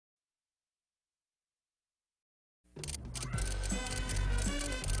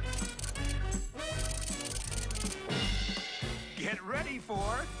ready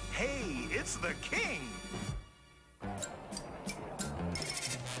for Hey, It's the King.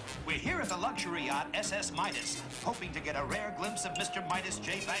 We're here at the luxury yacht SS Midas, hoping to get a rare glimpse of Mr. Midas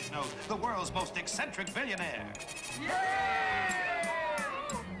J. Banknote, the world's most eccentric billionaire. Yay!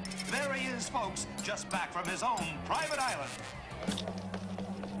 There he is, folks, just back from his own private island.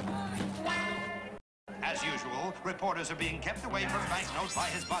 As usual, reporters are being kept away from Banknote by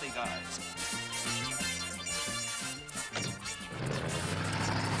his bodyguards.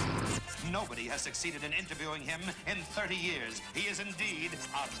 Nobody has succeeded in interviewing him in 30 years. He is indeed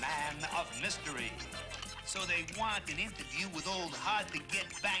a man of mystery. So they want an interview with old hard-to-get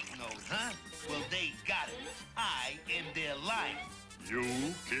Banknote, huh? Well, they got it. I am their life. You,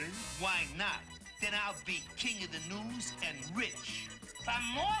 King? Why not? Then I'll be king of the news and rich. From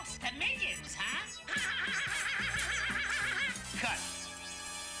morts to millions, huh? Cut.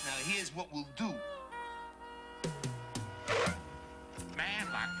 Now, here's what we'll do. Man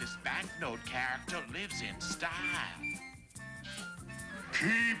like this Banknote character lives in style.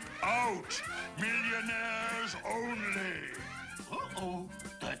 Keep out! Millionaires only! Uh-oh,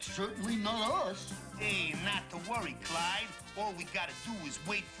 that's certainly not us. Hey, not to worry, Clyde. All we gotta do is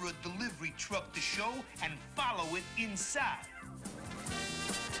wait for a delivery truck to show and follow it inside.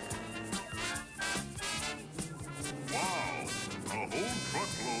 Wow! A whole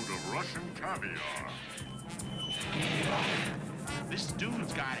truckload of Russian caviar. This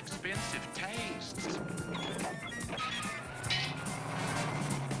dude's got expensive tastes.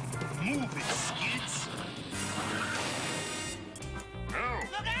 Move it, Skids.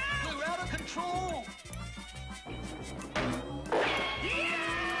 Help! Look out! We're out of control.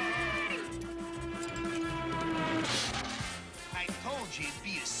 I told you it'd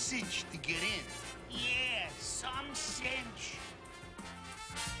be a cinch to get in. Yeah, some cinch.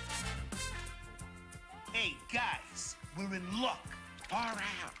 Hey, guys, we're in luck. Far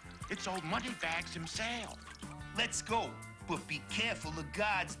out. It's old Moneybags himself. Let's go, but be careful the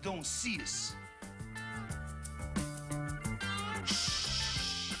guards don't see us.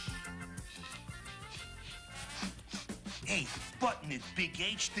 Hey, button it, Big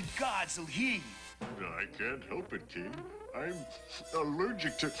H. The guards will hear you. I can't help it, King. I'm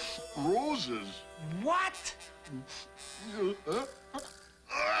allergic to roses. What?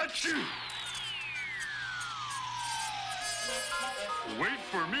 Achoo! Wait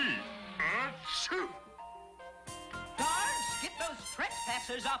for me. Achoo! Guards, get those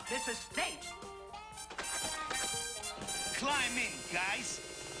trespassers off this estate. Climb in, guys.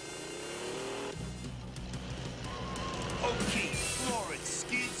 Okay, floor it,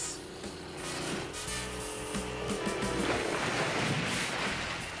 Skids.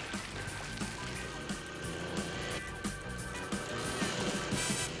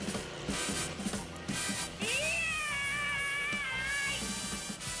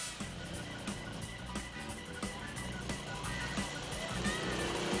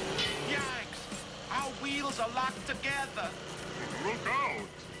 Wheels are locked together. Look out!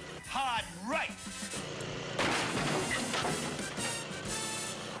 Hard right.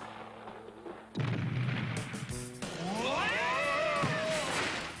 Whoa!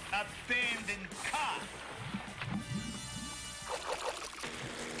 Abandoned car.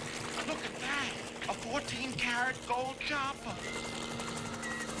 Look at that. A 14-karat gold chopper.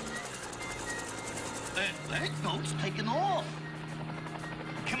 That Banknote's taken off.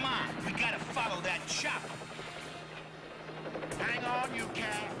 Come on, we gotta follow that chopper. Hang on, you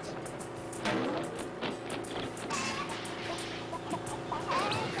cats.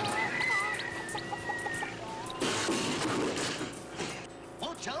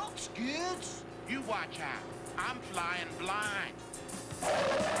 Watch out, Skids. You watch out. I'm flying blind.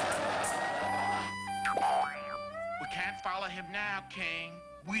 We can't follow him now, King.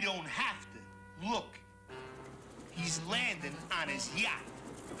 We don't have to. Look, he's landing on his yacht.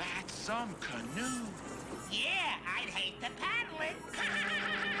 That's some canoe. Yeah, I'd hate to paddle it.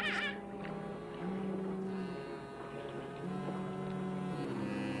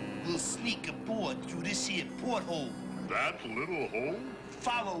 We'll sneak aboard through this here porthole. That little hole?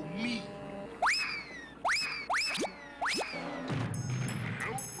 Follow me.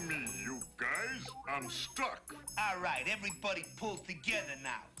 Help me, you guys. I'm stuck. All right, everybody pull together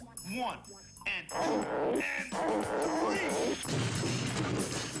now. 1, and 2, and 3.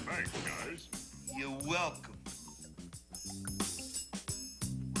 Thanks, guys. You're welcome.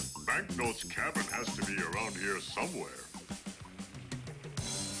 Banknote's cabin has to be around here somewhere.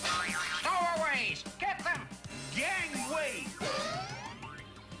 Stowaways, get them! Gangway!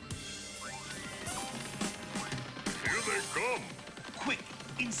 Here they come. Quick,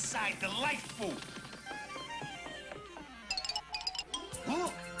 inside the lifeboat.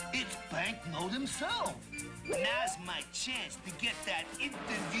 banknote himself. Now's my chance to get that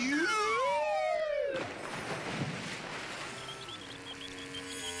interview.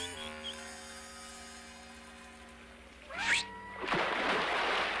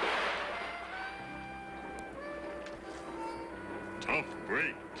 Tough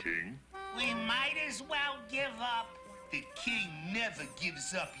break, King. We might as well give up. The king never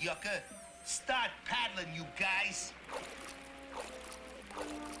gives up, yucca. Start paddling, you guys.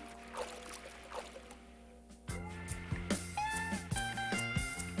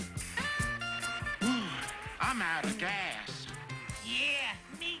 I'm out of gas. Yeah,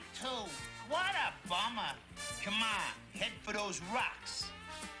 me too. What a bummer. Come on, head for those rocks.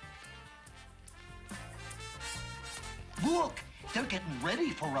 Look, they're getting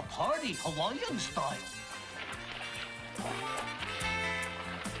ready for a party, Hawaiian style.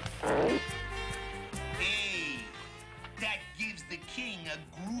 Hey, that gives the king a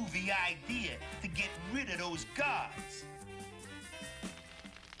groovy idea to get rid of those guards.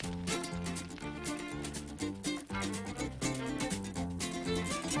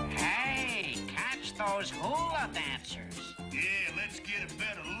 Hey, catch those hula dancers. Yeah, let's get a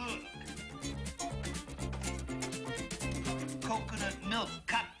better look. Coconut milk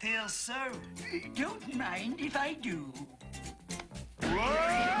cocktail, sir? Don't mind if I do.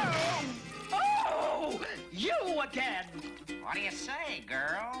 Whoa! Oh! You again! What do you say,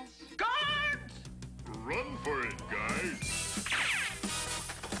 girls? Guards! Run for it, guys.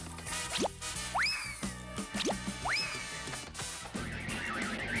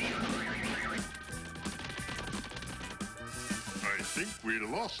 I think we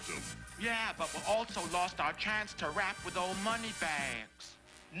lost him. Yeah, but we also lost our chance to rap with old money bags.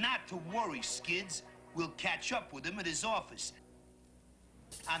 Not to worry, Skids. We'll catch up with him at his office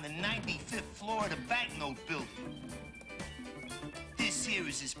on the 95th floor of the banknote building. This here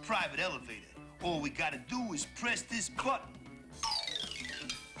is his private elevator. All we gotta do is press this button.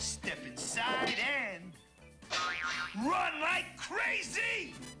 Step inside and run like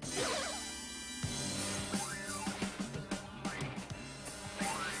crazy!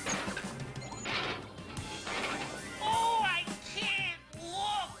 Oh, I can't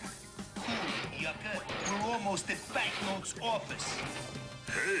look! Cool, yucca. We're almost at Banknote's office.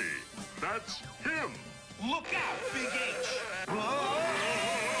 Hey, that's him. Look out, Big H!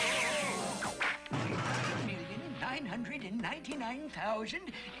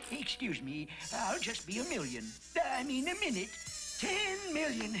 1,999,000. Excuse me, I'll just be a million. I mean a minute. 10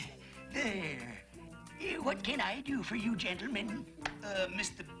 million. There. What can I do for you, gentlemen?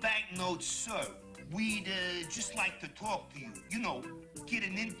 Mr. Banknote, sir, we'd just like to talk to you. You know, get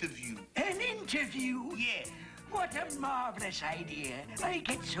an interview. An interview? Yeah. What a marvelous idea. I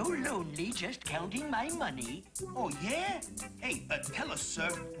get so lonely just counting my money. Oh, yeah? Hey, tell us, sir,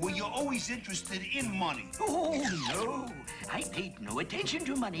 were you always interested in money? Oh, no. I paid no attention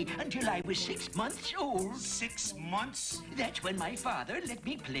to money until I was 6 months old. 6 months? That's when my father let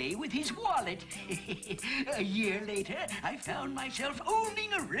me play with his wallet. A year later, I found myself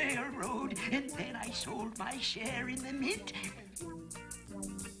owning a railroad, and then I sold my share in the mint.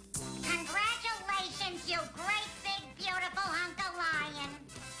 Congratulations, you great, big, beautiful hunk of lion.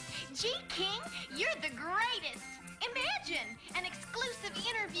 Gee, King, you're the greatest. Imagine an exclusive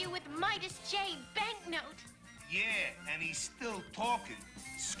interview with Midas J. Banknote. Yeah, and he's still talking.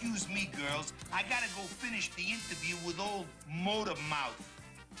 Excuse me, girls. I gotta go finish the interview with old Motor Mouth.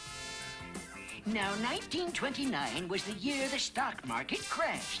 Now, 1929 was the year the stock market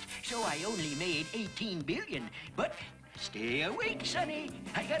crashed, so I only made 18 billion. But stay awake, Sonny.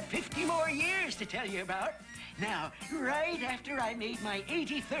 I got 50 more years to tell you about. Now, right after I made my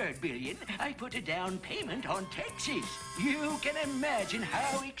 83rd billion, I put a down payment on Texas. You can imagine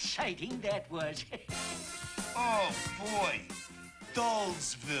how exciting that was. Oh, boy.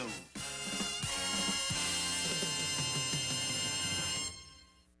 Dullsville.